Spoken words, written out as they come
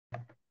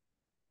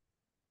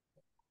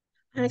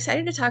I'm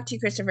excited to talk to you,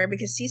 Christopher,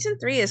 because season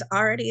three is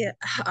already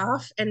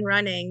off and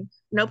running.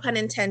 No pun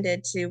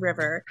intended to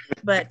River,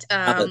 but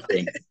Other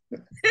thing.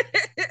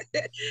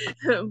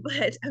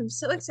 but I'm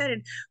so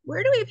excited.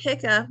 Where do we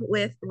pick up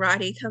with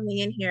Roddy coming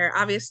in here?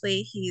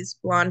 Obviously, he's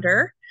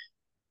blonder,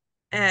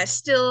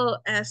 still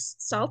as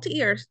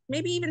salty or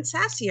maybe even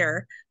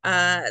sassier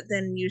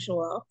than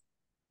usual.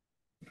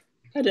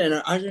 I don't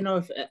know. I don't know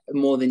if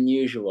more than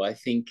usual. I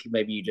think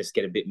maybe you just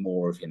get a bit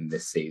more of him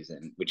this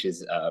season, which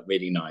is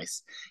really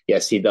nice.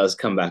 Yes, he does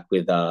come back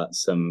with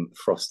some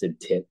frosted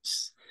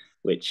tips,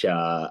 which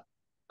are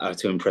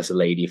to impress a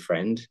lady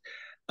friend,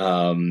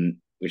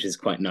 which is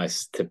quite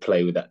nice to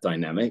play with that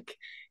dynamic.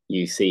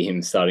 You see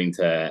him starting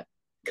to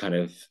kind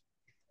of,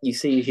 you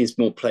see his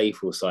more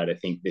playful side, I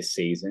think, this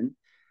season.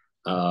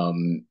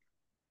 Um,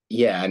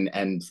 yeah,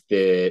 and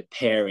the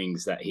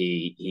pairings that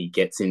he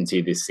gets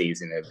into this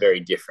season are very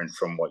different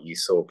from what you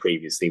saw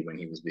previously when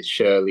he was with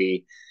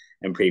Shirley,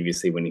 and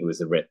previously when he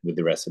was with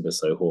the rest of the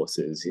slow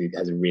horses. He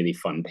has a really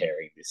fun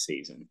pairing this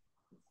season.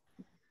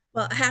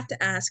 Well, I have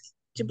to ask,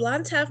 do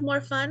blondes have more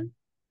fun?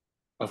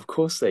 Of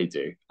course they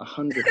do,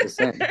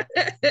 100%.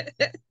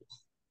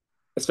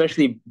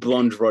 Especially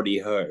blonde Roddy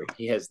Ho.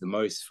 He has the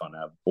most fun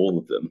out of all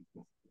of them.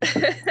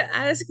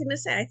 I was gonna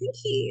say, I think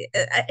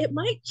it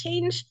might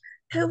change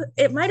who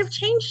it might have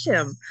changed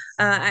him.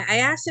 I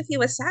asked if he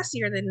was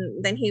sassier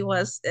than he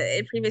was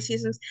in previous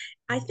seasons.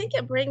 I think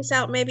it brings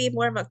out maybe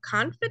more of a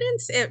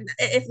confidence,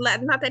 if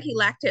not that he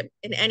lacked it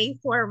in any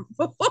form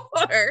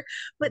before,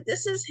 but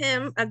this is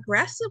him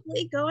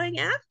aggressively going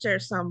after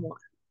someone.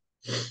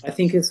 I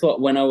think it's what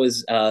when I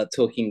was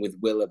talking with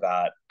Will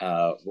about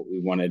what we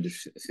wanted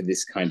for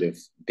this kind of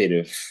bit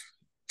of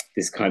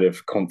this kind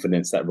of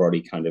confidence that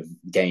Roddy kind of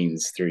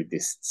gains through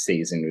this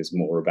season was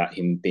more about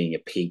him being a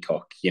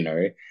peacock,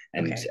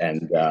 Okay.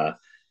 and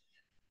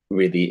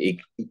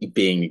really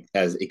being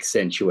as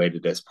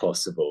accentuated as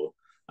possible.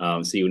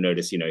 So you'll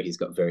notice, he's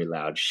got a very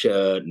loud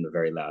shirt and a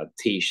very loud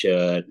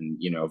t-shirt,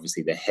 and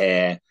obviously the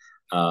hair.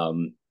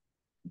 Um,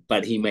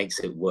 but he makes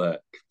it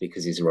work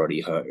because he's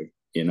Roddy Ho,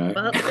 you know.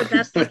 Well, the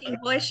best looking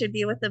boy should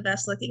be with the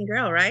best looking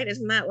girl, right?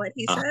 Isn't that what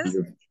he says?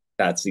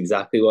 That's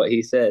exactly what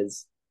he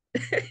says.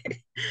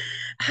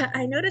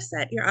 I noticed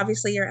that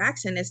your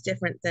accent is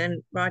different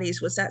than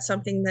Roddy's. Was that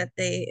something that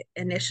they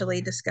initially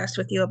discussed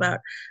with you about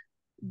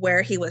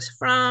where he was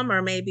from,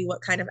 or maybe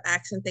what kind of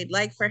accent they'd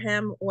like for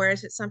him, or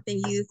is it something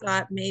you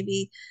thought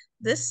maybe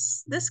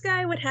this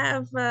guy would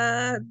have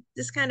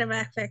this kind of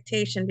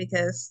affectation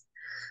because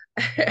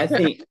I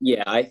think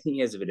he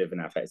has a bit of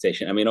an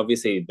affectation. I mean,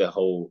 obviously, the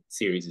whole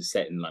series is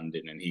set in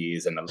London, and he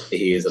is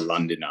a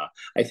Londoner.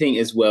 I think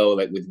as well,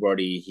 like with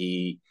Roddy,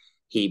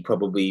 he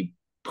probably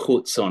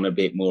puts on a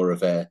bit more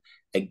of a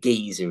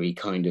geezery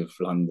kind of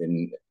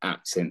London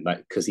accent, like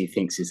because he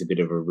thinks he's a bit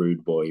of a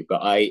rude boy.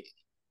 But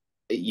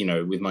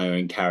with my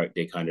own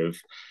character kind of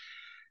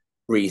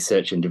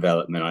research and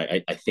development,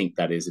 I think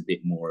that is a bit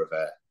more of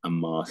a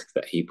mask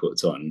that he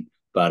puts on.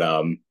 But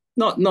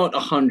not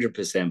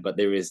 100%, but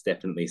there is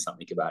definitely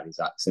something about his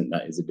accent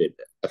that is a bit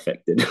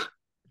affected.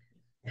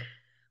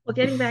 well,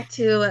 getting back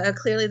to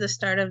clearly the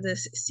start of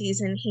this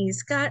season,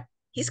 he's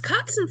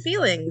caught some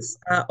feelings,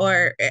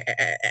 or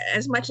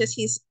as much as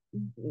he's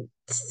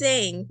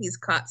saying he's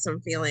caught some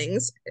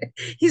feelings,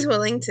 he's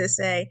willing to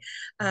say.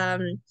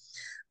 Um,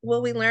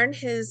 will we learn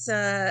his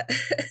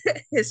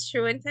his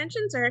true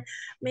intentions, or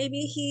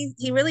maybe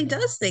he really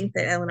does think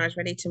that Eleanor's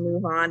ready to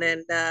move on,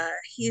 and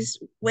he's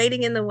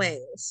waiting in the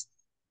wings?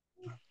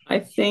 I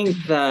think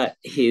that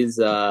he's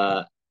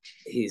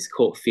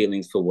caught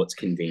feelings for what's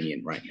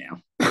convenient right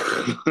now.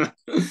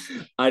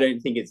 I don't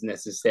think it's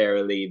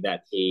necessarily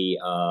that he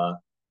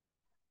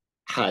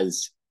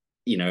has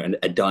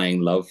a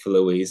dying love for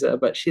Louisa,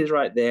 but she's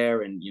right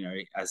there, and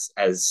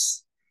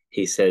as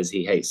he says,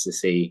 he hates to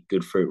see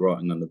good fruit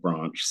rotting on the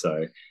branch.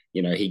 So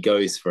he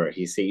goes for it.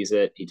 He sees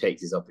it. He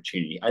takes his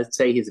opportunity. I'd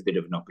say he's a bit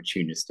of an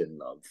opportunist in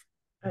love.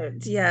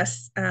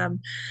 Yes,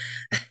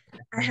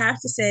 I have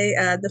to say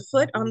the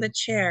foot on the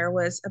chair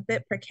was a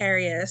bit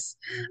precarious,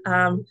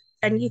 and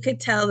you could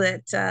tell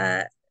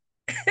that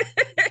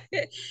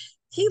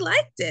he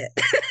liked it.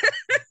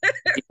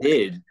 He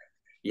did,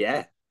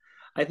 yeah.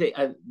 I think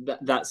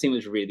that scene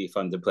was really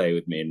fun to play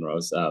with me and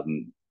Roz.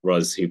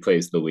 Roz, who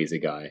plays Louisa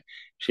Guy,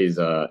 she's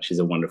a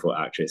wonderful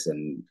actress,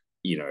 and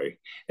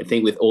I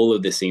think with all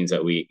of the scenes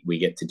that we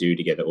get to do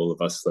together, all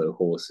of us slow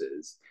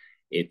horses,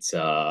 it's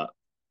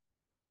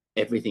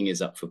everything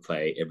is up for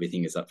play,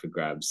 everything is up for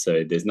grabs.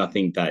 So there's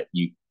nothing that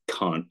you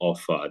can't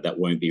offer that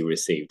won't be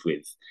received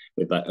with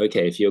like,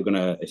 okay, if you're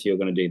gonna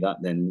do that,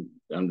 then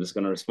I'm just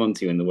gonna respond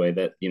to you in the way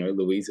that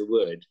Louisa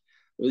would.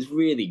 It was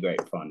really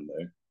great fun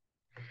though.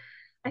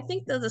 I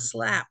think though the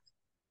slap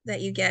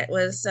that you get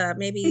was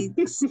maybe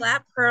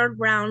slap heard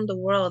around the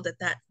world at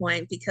that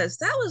point, because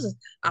that was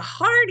a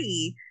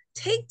hearty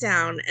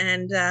takedown,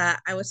 and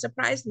I was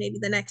surprised maybe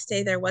the next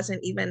day there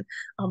wasn't even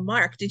a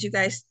mark. Did you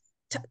guys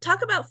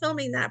talk about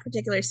filming that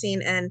particular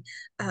scene, and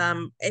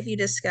if you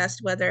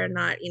discussed whether or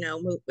not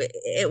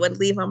it would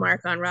leave a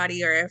mark on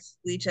Roddy, or if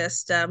we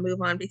just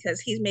move on because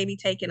he's maybe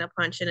taken a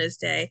punch in his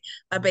day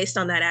based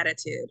on that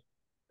attitude.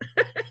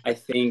 I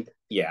think,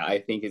 yeah, I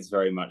think it's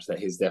very much that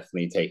he's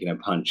definitely taken a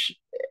punch,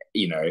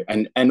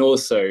 and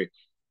also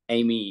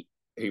Amy,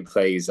 who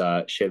plays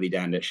Shirley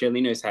Dander,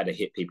 Shirley knows how to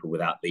hit people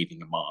without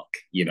leaving a mark,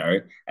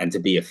 and to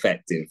be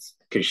effective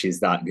because she's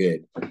that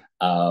good.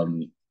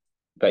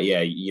 But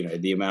yeah,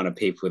 the amount of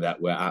people that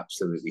were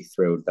absolutely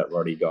thrilled that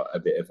Roddy got a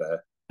bit of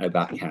a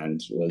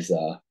backhand was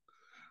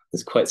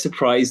quite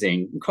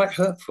surprising, quite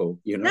hurtful.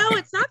 No,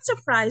 it's not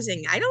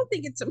surprising. I don't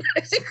think it's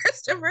surprising,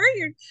 Christopher.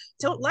 You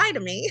don't lie to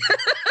me.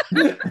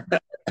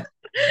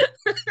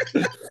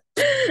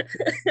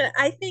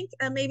 I think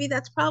maybe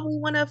that's probably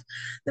one of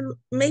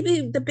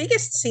maybe the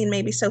biggest scene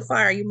maybe so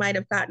far you might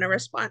have gotten a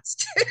response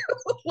to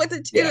with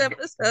the two Yeah.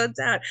 episodes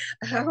out.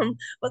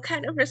 What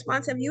kind of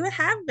response have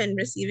been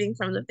receiving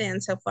from the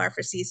fans so far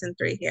for season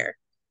 3 here?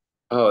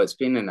 Oh, it's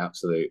been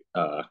absolutely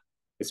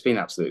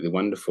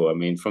wonderful. I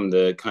mean, from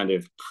the kind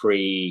of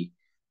pre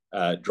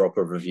drop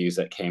of reviews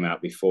that came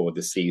out before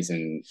the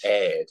season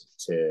aired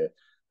to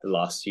the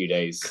last few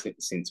days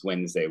since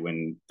Wednesday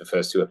when the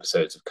first two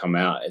episodes have come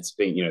out, it's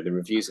been, the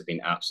reviews have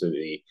been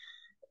absolutely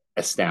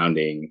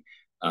astounding.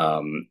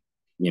 One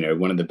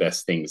of the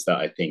best things that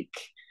I think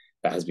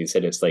that has been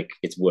said, it's like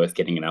it's worth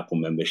getting an Apple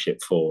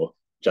membership for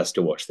just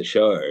to watch the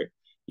show.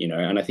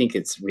 And I think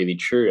it's really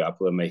true.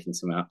 Apple are making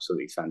some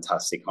absolutely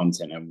fantastic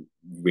content. I'm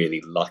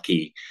really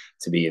lucky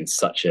to be in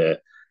such a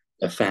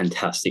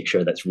fantastic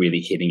show that's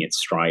really hitting its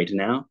stride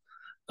now.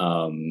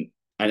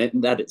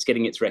 That it's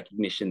getting its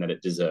recognition that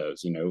it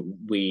deserves.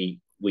 We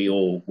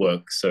all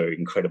work so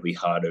incredibly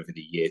hard over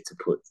the year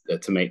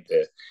to make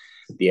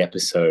the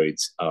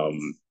episodes,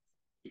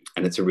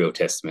 and it's a real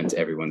testament to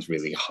everyone's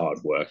really hard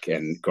work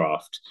and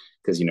graft.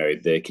 Because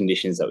the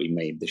conditions that we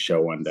made the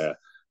show under,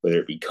 whether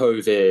it be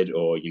COVID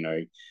or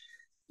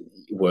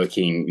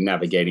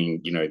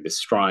navigating the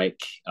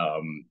strike,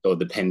 or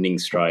the pending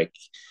strike,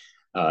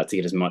 to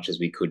get as much as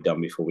we could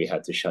done before we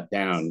had to shut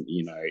down.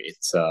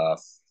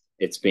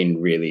 It's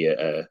been really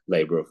a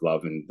labor of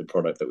love, and the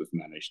product that we've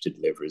managed to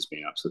deliver has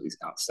been absolutely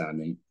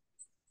outstanding.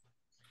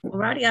 Well,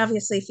 Roddy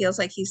obviously feels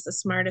like he's the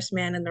smartest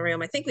man in the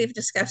room. I think we've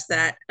discussed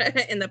that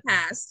in the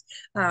past.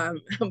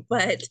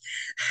 But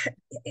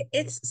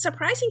it's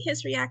surprising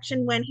his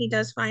reaction when he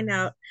does find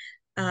out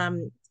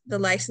the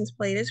license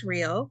plate is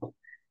real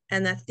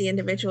and that the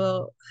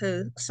individual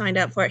who signed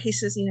up for it, he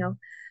says,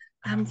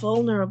 I'm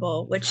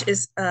vulnerable, which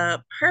is a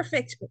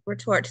perfect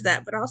retort to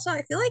that. But also,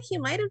 I feel like he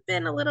might have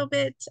been a little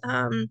bit,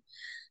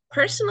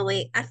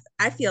 personally,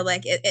 I feel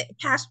like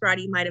past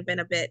Roddy might have been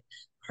a bit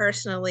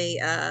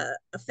personally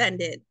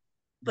offended.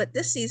 But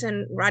this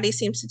season, Roddy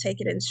seems to take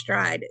it in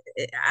stride.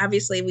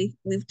 Obviously,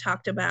 we've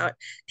talked about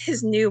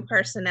his new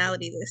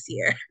personality this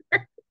year.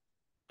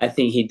 I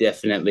think he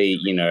definitely,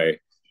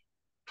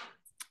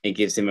 it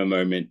gives him a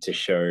moment to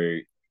show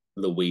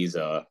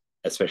Louisa,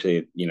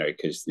 especially,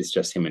 because it's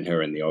just him and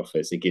her in the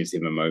office. It gives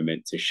him a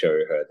moment to show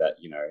her that,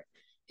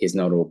 he's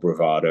not all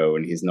bravado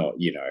and he's not,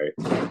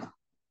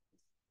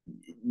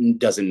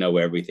 doesn't know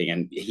everything.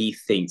 And he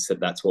thinks that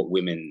that's what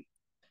women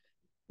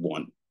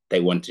want. They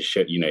want to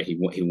show, he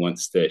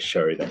wants to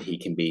show that he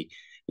can be,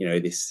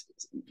 this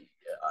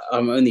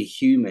I'm only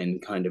human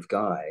kind of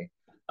guy.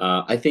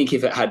 I think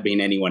if it had been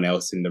anyone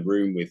else in the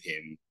room with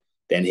him,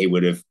 then he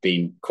would have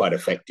been quite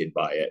affected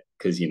by it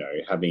because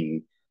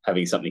having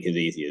something as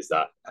easy as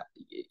that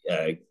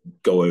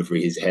go over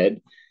his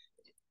head,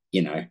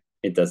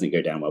 it doesn't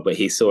go down well. But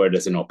he saw it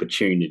as an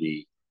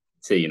opportunity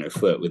to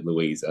flirt with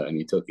Louisa, and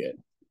he took it.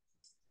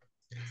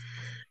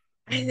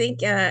 I think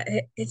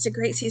it's a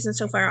great season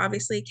so far.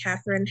 Obviously,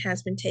 Catherine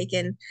has been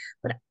taken,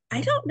 but I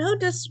don't know.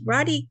 Does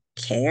Roddy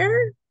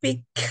care?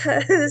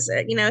 Because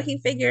he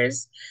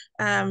figures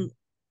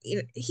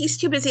he's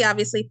too busy,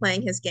 obviously,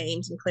 playing his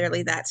games, and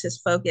clearly that's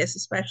his focus,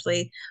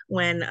 especially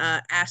when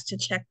asked to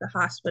check the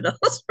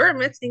hospitals for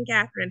missing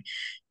Catherine.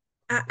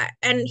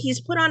 And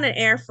he's put on an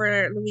air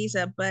for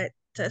Louisa, but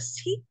does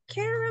he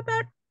care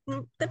about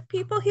the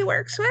people he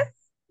works with?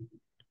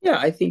 Yeah,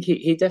 I think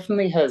he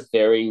definitely has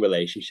varying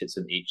relationships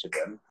with each of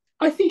them.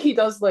 I think he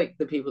does like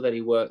the people that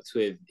he works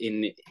with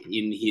in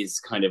his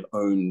kind of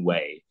own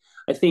way.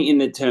 I think in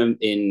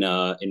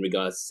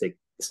regards to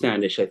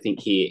Standish, I think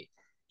he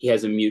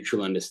has a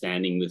mutual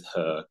understanding with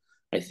her.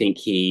 I think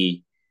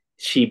she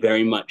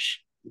very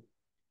much,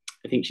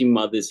 I think she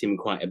mothers him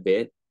quite a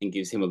bit and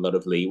gives him a lot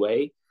of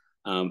leeway,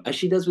 as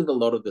she does with a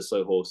lot of the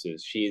slow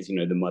horses. She is,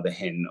 the mother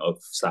hen of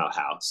Slough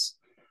House.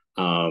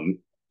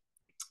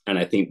 And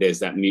I think there's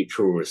that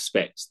mutual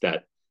respect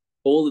that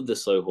all of the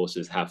slow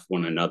horses have for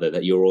one another,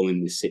 that you're all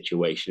in this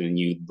situation and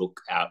you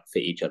look out for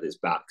each other's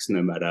backs,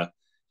 no matter,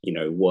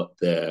 what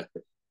the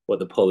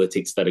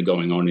politics that are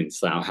going on in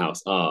Slough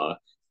House are.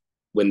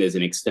 When there's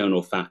an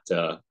external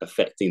factor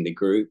affecting the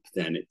group,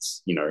 then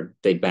it's,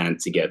 they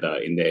band together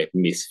in their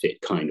misfit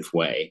kind of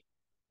way.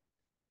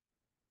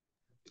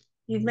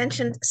 You've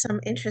mentioned some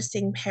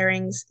interesting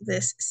pairings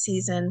this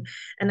season,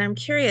 and I'm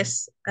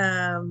curious.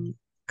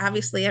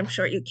 Obviously, I'm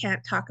sure you can't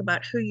talk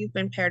about who you've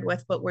been paired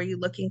with, but were you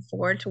looking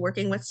forward to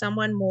working with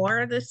someone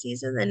more this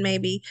season than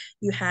maybe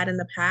you had in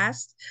the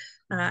past?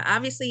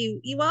 Obviously,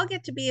 you all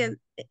get to be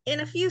in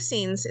a few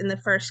scenes in the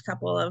first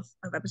couple of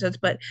episodes,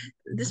 but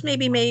this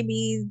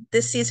maybe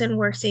this season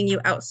we're seeing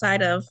you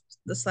outside of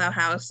the Slough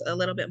House a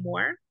little bit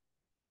more.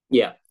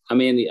 Yeah, I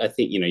mean, I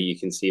think you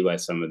can see by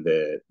some of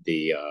the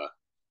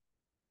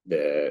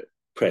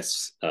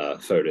press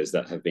photos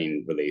that have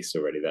been released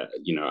already that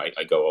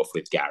I go off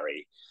with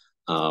Gary,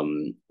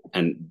 and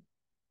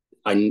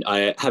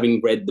I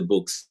having read the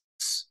books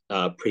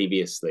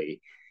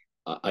previously,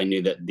 I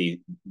knew that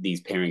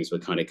these pairings were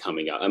kind of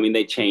coming up. I mean,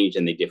 they change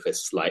and they differ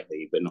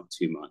slightly, but not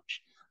too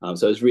much.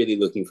 So I was really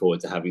looking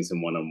forward to having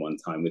some one-on-one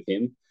time with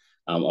him.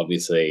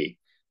 Obviously,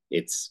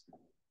 it's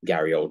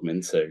Gary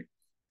Oldman, so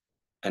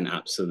an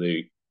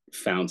absolute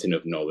fountain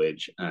of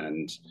knowledge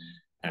and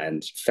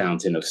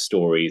fountain of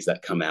stories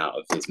that come out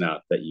of his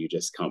mouth that you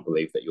just can't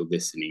believe that you're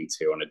listening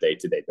to on a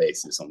day-to-day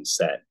basis on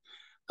set.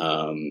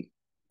 Um,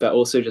 but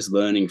also just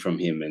learning from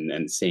him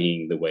and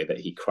seeing the way that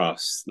he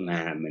crafts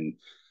lamb and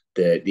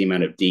the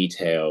amount of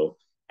detail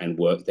and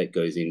work that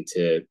goes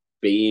into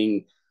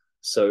being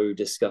so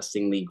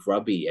disgustingly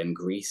grubby and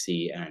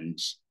greasy and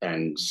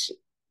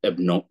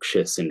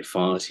obnoxious and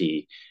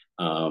farty.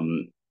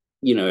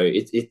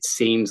 It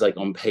seems like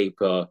on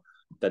paper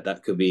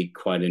that could be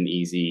quite an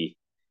easy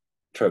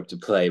trope to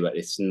play, but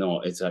it's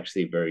not. It's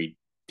actually very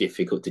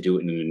difficult to do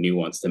it in a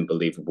nuanced and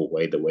believable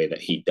way, the way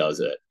that he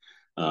does it.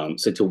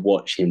 So to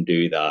watch him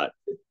do that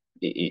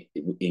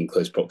in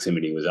close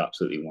proximity was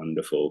absolutely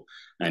wonderful.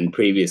 And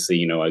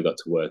previously, I got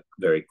to work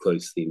very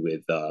closely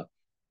with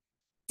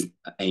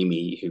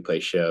Amy, who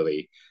plays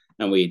Shirley,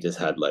 and we just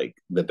had like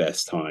the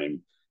best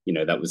time.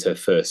 That was her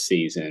first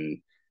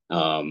season,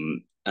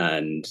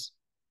 and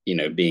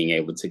being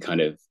able to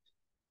kind of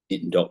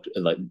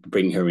like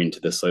bring her into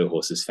the Slow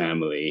Horses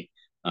family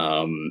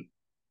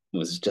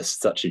was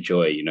just such a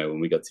joy. When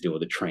we got to do all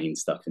the train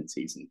stuff in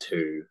season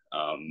 2.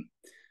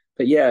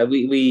 But yeah,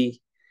 we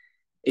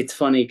it's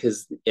funny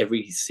because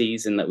every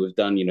season that we've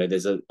done,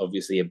 there's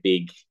obviously a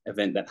big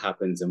event that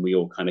happens and we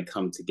all kind of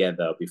come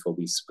together before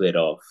we split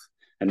off.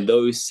 And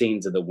those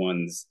scenes are the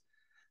ones,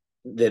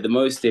 they're the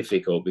most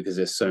difficult because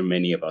there's so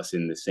many of us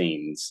in the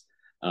scenes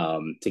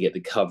to get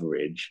the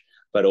coverage,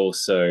 but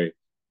also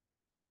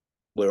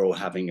we're all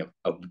having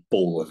a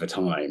ball of a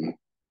time.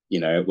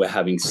 We're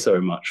having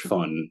so much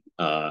fun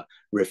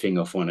riffing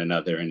off one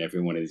another, and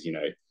everyone is,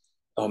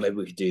 oh, maybe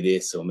we could do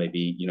this, or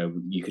maybe,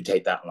 you could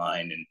take that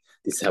line, and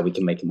this is how we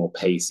can make it more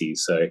pacey.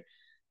 So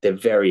they're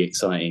very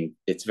exciting.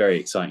 It's very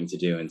exciting to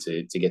do, and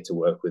to get to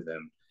work with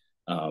them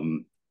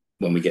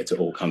when we get to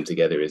all come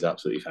together is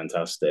absolutely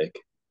fantastic.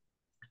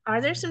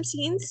 Are there some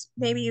scenes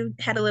maybe you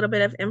had a little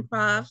bit of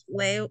improv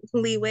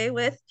leeway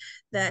with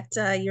that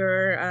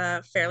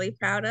you're fairly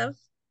proud of?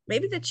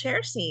 Maybe the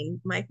chair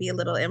scene might be a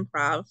little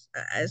improv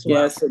as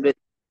Yeah, well.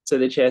 so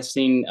the chess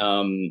scene,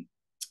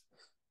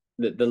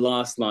 the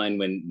last line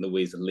when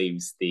Louisa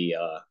leaves the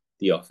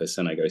office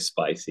and I go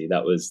spicy,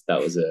 that was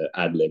a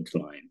ad-libbed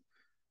line.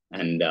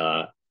 And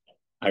I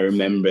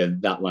remember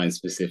that line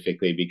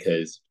specifically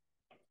because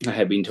I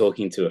had been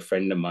talking to a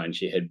friend of mine.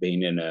 She had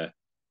been in a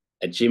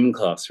gym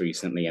class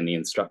recently, and the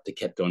instructor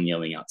kept on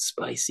yelling out,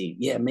 "Spicy,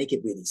 yeah, make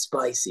it really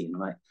spicy." And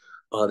I'm like,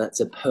 oh, that's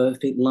a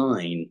perfect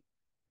line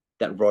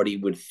that Roddy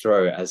would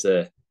throw as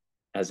a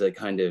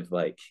kind of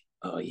like,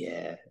 oh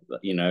yeah,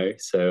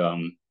 So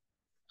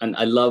and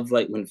I love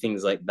like when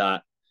things like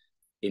that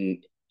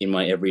in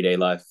my everyday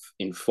life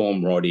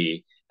inform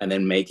Roddy and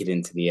then make it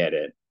into the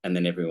edit, and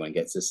then everyone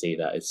gets to see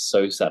that. It's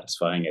so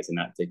satisfying as an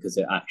actor because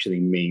it actually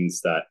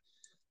means that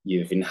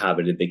you've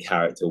inhabited the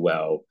character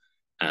well,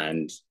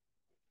 and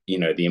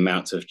the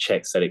amount of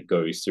checks that it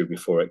goes through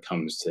before it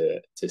comes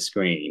to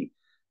screen.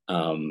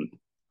 um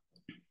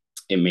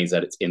it means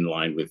that it's in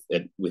line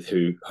with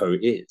who Ho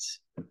is.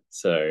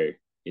 So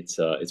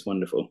it's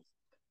wonderful.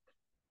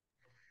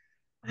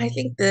 I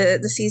think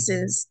the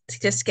seasons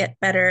just get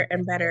better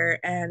and better,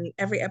 and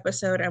every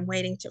episode I'm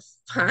waiting to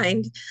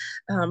find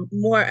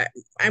more.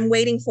 I'm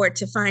waiting for it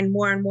to find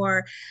more and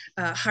more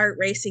heart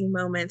racing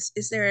moments.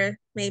 Is there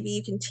maybe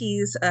you can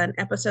tease an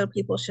episode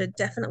people should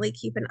definitely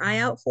keep an eye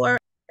out for?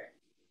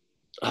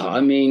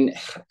 I mean,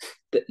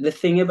 the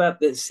thing about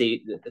the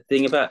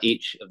thing about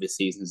each of the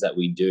seasons that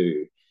we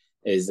do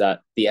is that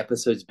the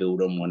episodes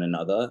build on one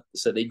another,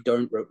 so they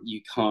don't.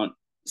 You can't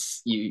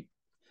you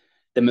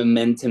the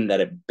momentum that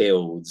it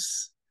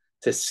builds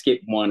to skip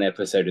one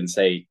episode and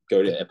say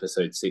go to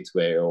episode 6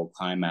 where all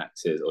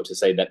climaxes, or to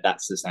say that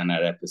that's the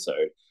standout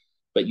episode,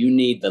 but you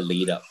need the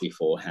lead up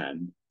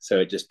beforehand,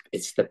 so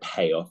it's the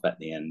payoff at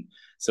the end.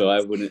 So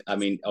I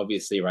mean,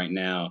 obviously right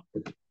now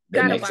the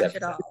Gotta next watch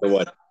it episode, all.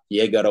 what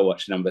you gotta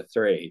watch number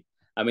 3.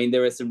 I mean,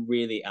 there are some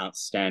really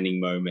outstanding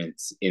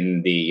moments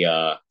in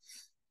the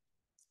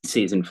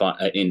season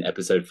 5, in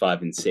episode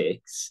 5 and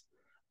 6,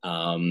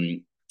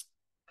 um,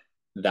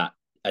 that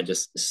are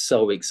just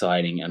so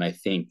exciting. And I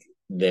think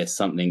there's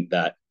something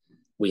that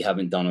we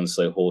haven't done on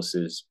Slow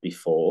Horses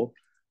before.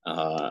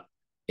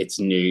 It's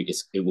new.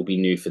 It will be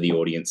new for the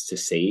audience to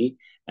see,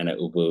 and it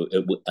will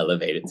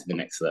elevate it to the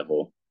next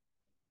level.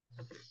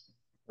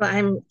 Well,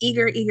 I'm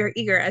eager, eager,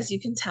 eager, as you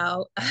can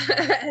tell,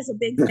 as a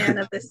big fan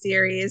of the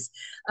series.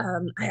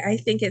 I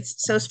think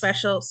it's so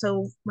special,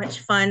 so much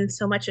fun,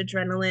 so much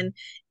adrenaline.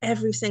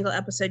 Every single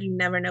episode, you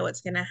never know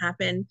what's going to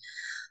happen.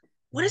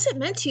 What has it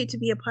meant to you to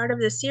be a part of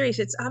this series?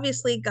 It's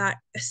obviously got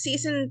a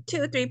season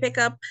 2, 3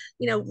 pickup,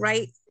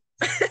 right.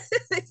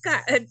 It's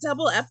got a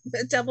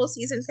double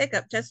season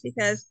pickup just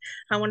because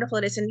how wonderful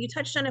it is. And you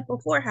touched on it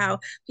before, how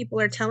people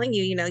are telling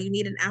you, you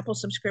need an Apple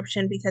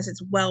subscription because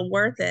it's well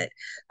worth it.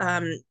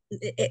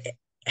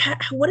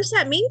 What does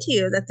that mean to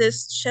you that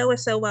this show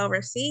is so well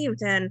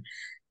received and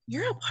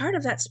you're a part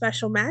of that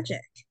special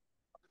magic?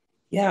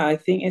 Yeah, I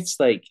think it's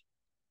like,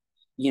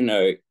 you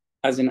know,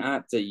 as an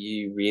actor,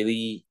 you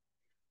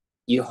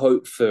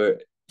hope for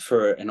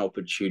an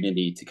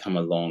opportunity to come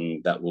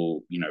along that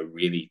will,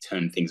 really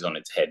turn things on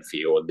its head for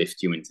you or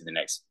lift you into the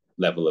next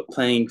level of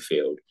playing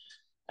field.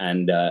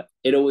 And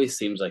it always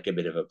seems like a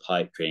bit of a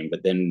pipe dream,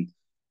 but then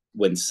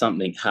when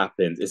something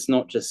happens, it's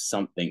not just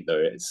something though.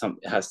 It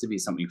has to be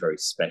something very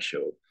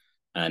special.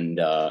 And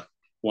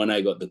when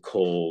I got the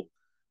call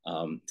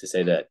to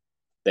say that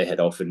they had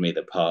offered me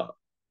the part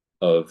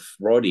of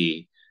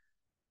Roddy,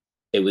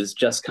 it was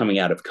just coming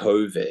out of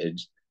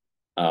COVID.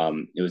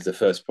 It was the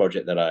first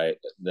project that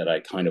I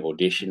kind of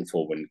auditioned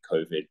for when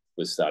COVID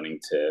was starting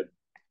to,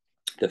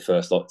 the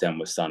first lockdown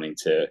was starting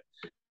to.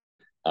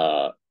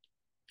 Oh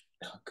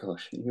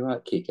gosh, you're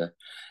right, Kiko.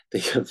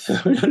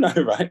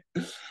 No, right.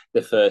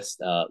 The first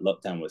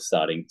lockdown was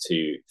starting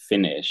to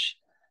finish,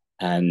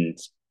 and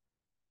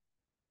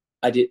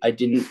I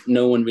didn't.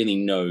 No one really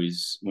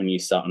knows when you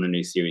start on a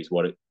new series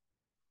what it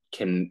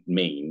can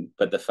mean,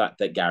 but the fact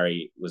that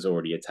Gary was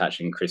already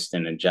attaching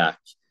Kristen and Jack,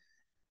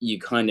 you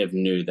kind of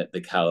knew that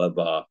the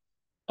caliber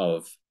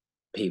of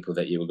people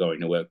that you were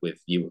going to work with,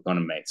 you were going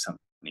to make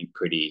something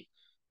pretty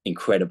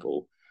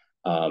incredible.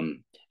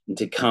 And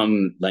to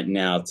come like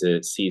now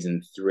to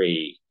season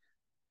 3,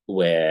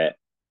 where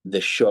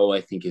the show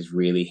I think is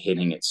really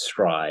hitting its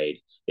stride.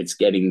 It's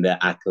getting the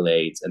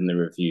accolades and the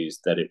reviews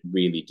that it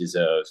really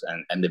deserves,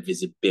 and the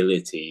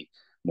visibility,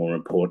 more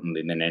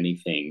importantly than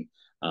anything,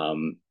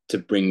 to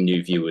bring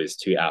new viewers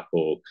to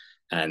Apple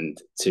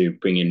and to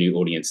bring a new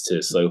audience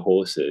to Slow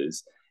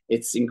Horses.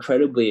 It's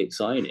incredibly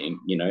exciting,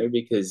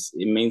 because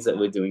it means that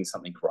we're doing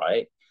something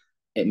right.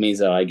 It means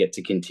that I get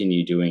to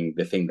continue doing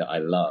the thing that I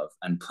love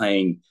and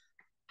playing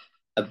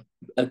a,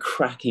 a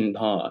cracking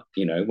part.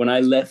 When I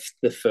left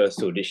the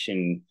first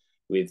audition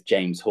with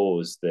James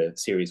Hawes, the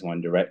series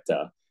 1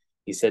 director,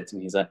 he said to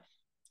me, he's like,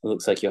 "It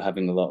looks like you're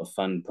having a lot of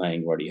fun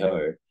playing Roddy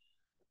Ho."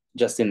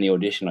 Just in the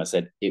audition, I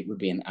said, it would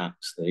be an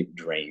absolute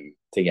dream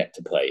to get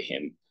to play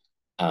him,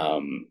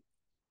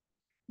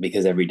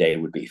 because every day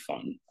would be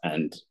fun.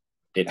 And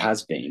it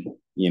has been,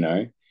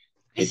 I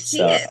it's,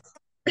 see it.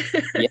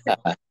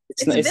 yeah,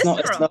 It's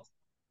visceral.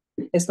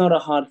 it's not a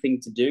hard thing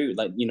to do.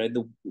 Like,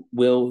 the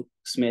Will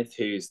Smith,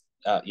 who's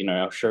our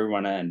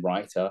showrunner and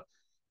writer,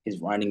 his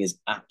writing is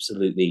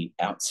absolutely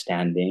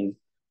outstanding.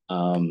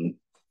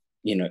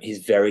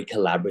 He's very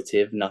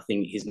collaborative.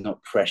 He's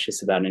not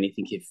precious about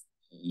anything. If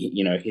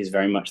he's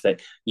very much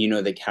that,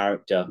 the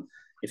character.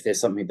 If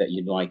there's something that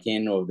you'd like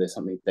in, or if there's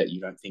something that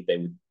you don't think they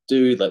would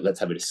do, like, let's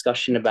have a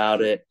discussion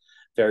about it.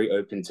 Very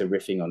open to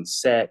riffing on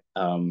set.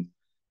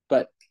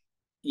 But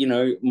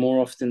more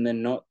often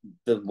than not,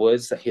 the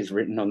words that he's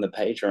written on the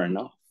page are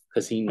enough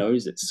because he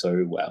knows it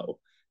so well.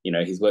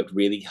 He's worked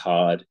really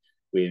hard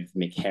with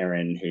Mick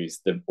Herron,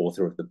 who's the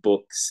author of the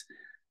books.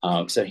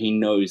 So he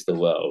knows the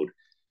world.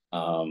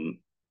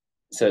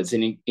 So it's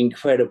an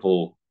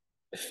incredible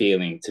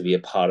feeling to be a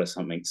part of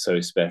something so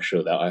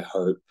special that I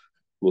hope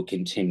will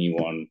continue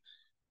on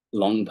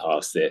long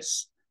past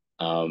this.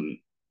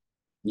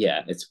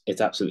 Yeah, it's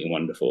absolutely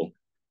wonderful.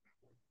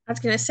 I was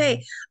going to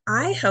say,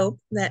 I hope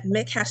that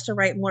Mick has to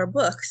write more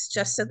books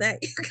just so that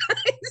you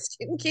guys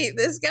can keep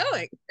this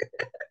going.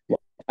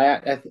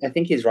 I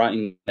think he's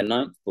writing the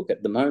 9th book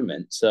at the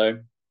moment, so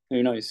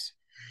who knows?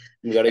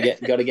 We got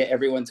to get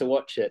everyone to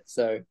watch it.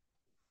 So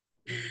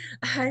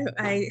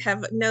I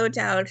have no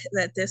doubt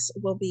that this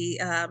will be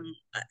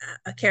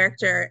a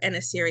character and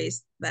a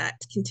series that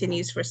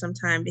continues for some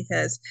time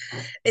because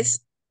it's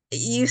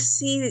you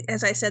see,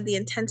 as I said, the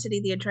intensity,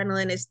 the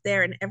adrenaline is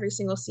there in every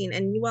single scene,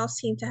 and you all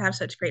seem to have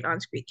such great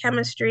on-screen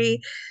chemistry.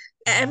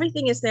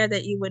 Everything is there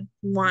that you would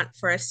want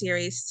for a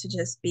series to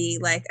just be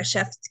like a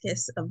chef's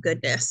kiss of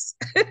goodness.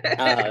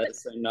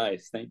 that's so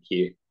nice. Thank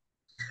you.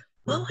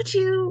 What would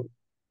you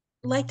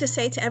like to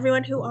say to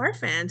everyone who are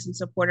fans and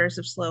supporters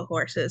of Slow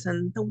Horses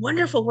and the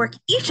wonderful work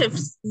each of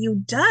you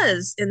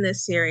does in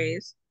this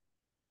series?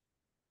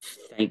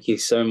 Thank you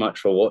so much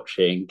for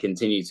watching.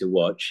 Continue to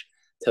watch.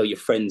 Tell your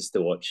friends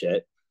to watch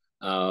it.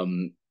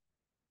 Um,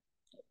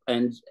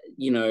 and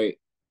you know,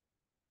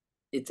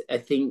 I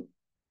think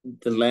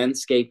the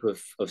landscape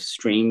of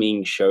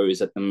streaming shows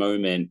at the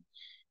moment,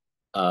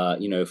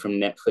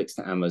 from Netflix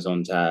to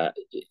Amazon to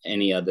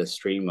any other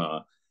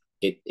streamer,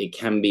 it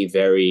can be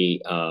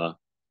very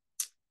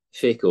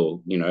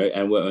fickle, you know,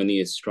 and we're only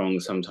as strong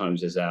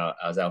sometimes as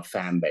our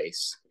fan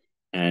base,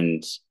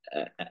 and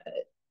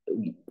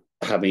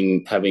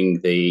having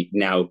the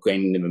now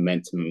gaining the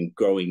momentum and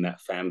growing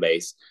that fan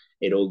base,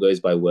 it all goes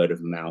by word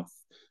of mouth.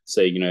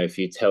 So you know, if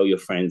you tell your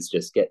friends,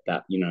 just get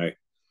that, you know,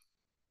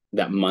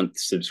 that month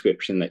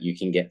subscription that you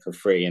can get for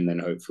free, and then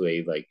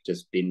hopefully like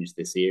just binge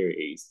the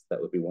series, that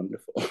would be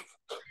wonderful.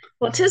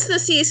 Well, 'tis the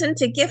season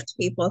to gift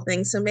people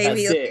things, so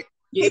maybe That's it.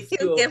 Gift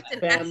you'll your gift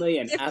family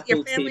an gift your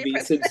Apple family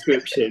TV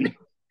subscription.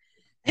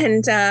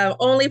 and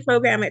only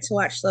program it to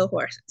watch slow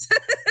horses.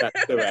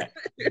 That's correct.